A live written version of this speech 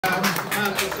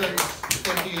since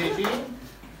 2018.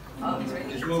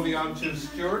 He's moving on to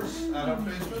Stuart's adult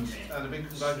placement, and a big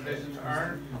congratulations to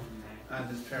Aaron and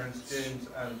his parents James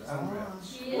and Andrea.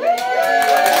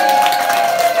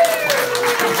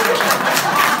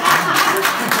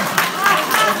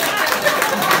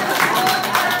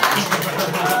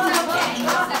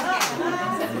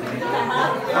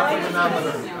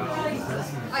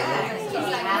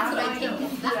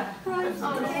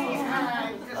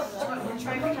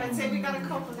 I'd say we got a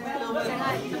couple there.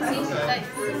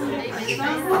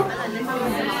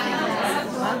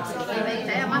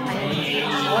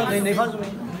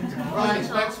 Right,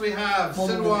 next we have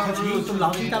Silwan who's in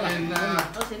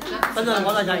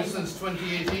since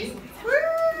 2018.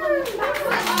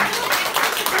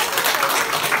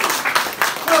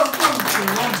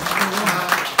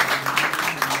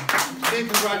 Big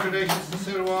congratulations to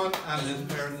Silwan and his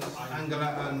parents Angela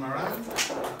and Maran.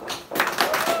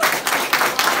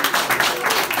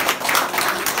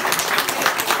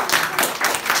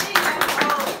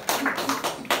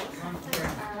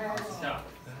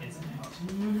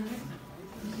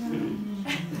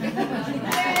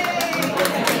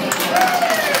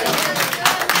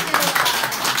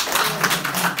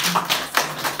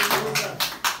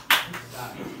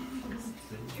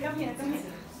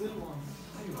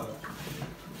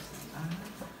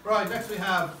 Right, next we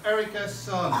have Erica's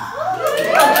son.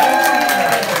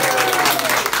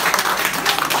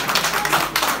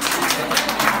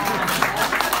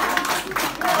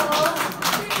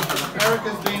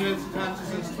 Erica's been in setanta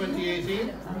since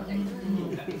 2018,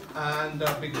 and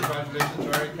big congratulations to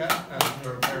Erica and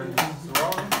her parents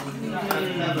Sarah and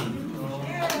Kevin.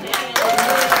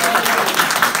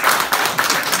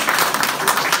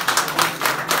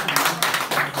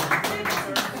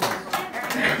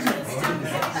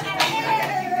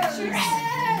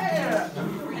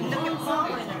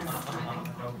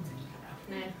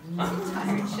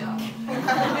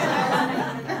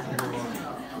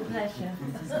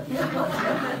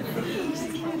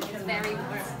 Very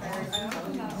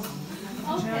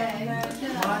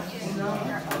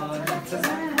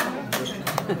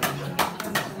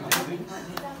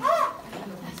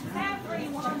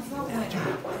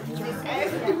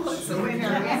Everyone's a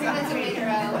winner. Everyone's a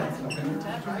winner.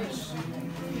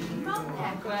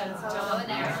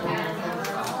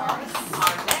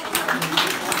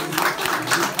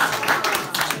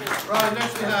 Right,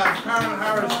 next we have Karen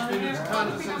Harris, been in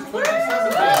setanta since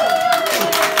 2017.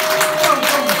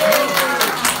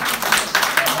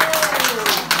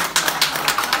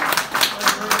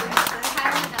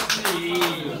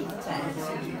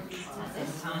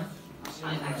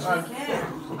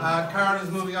 Karen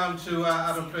is moving on to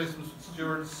adult placement with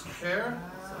Stuart's care,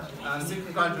 and big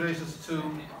congratulations to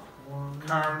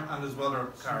Karen and his mother,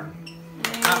 Karen.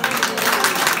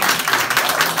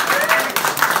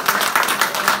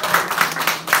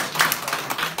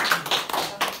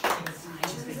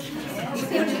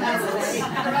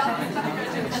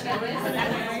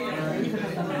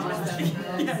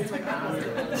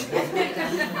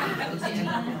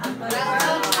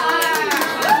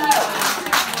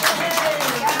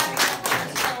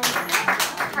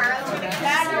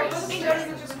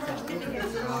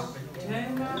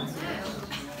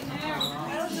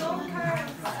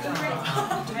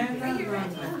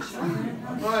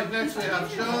 Right, next we have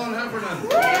Sean Heffernan.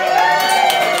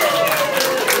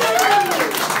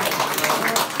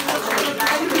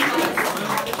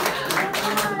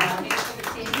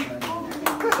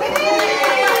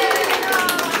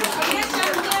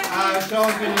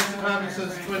 Sean's been in setanta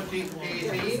since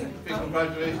 2018. Big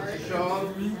congratulations to Sean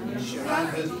and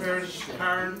his parents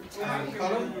Karen and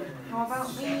Colin. How about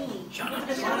me?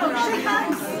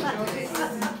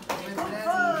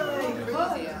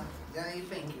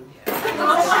 Thank you.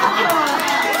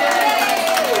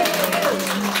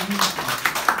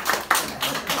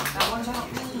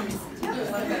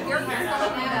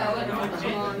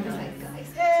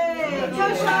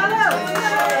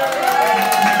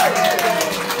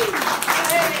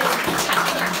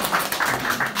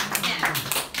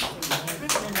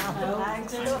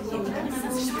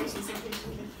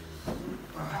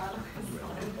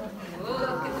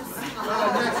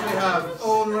 Next we have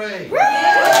Owen Ray.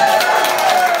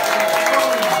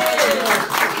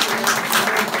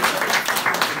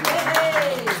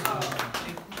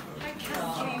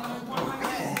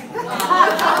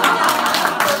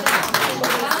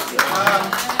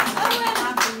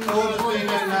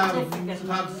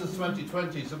 Since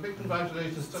 2020, so big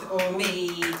congratulations to Owen.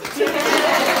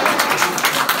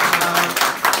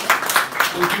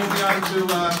 We're moving on to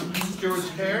Stuart's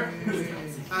care,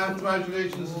 and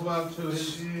congratulations as well to his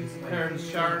parents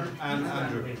Sharon and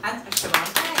Andrew.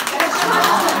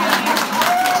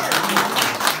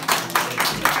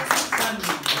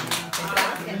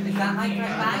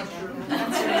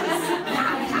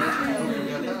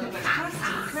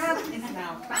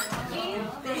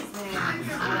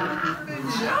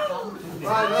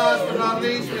 Right, last but not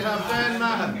least, we have Ben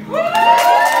Mahan.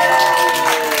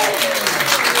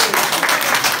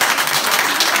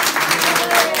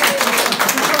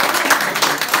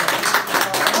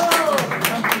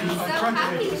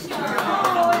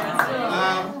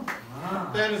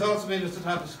 Ben has also been at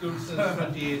Setanta School since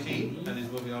 2018 and is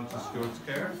moving on to Stuart's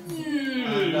care.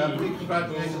 And big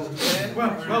congratulations to Ben.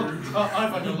 Well,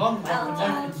 I've had a long walk in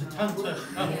life in Setanta.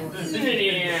 This is the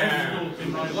best school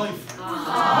in my life.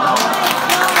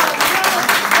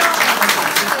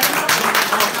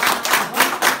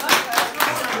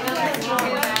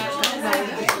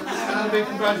 And big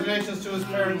congratulations to his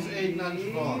parents, Aidan and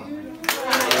Siobhan.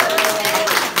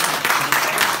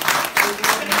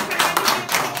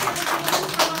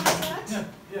 Do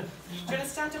you want to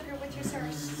stand up here with your sir?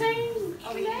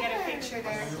 Oh, we can get a picture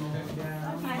there.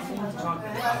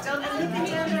 Well done. And look at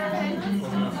the other end.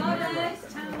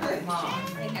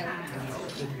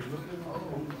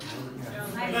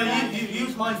 You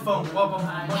use my phone. Bob.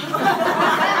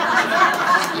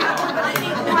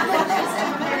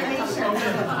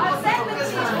 I'll send it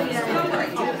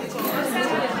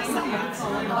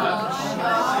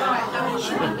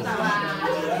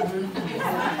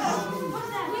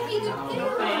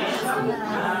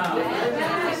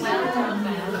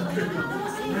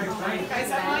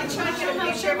Guys, I might try and get a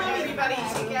picture of everybody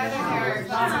together there.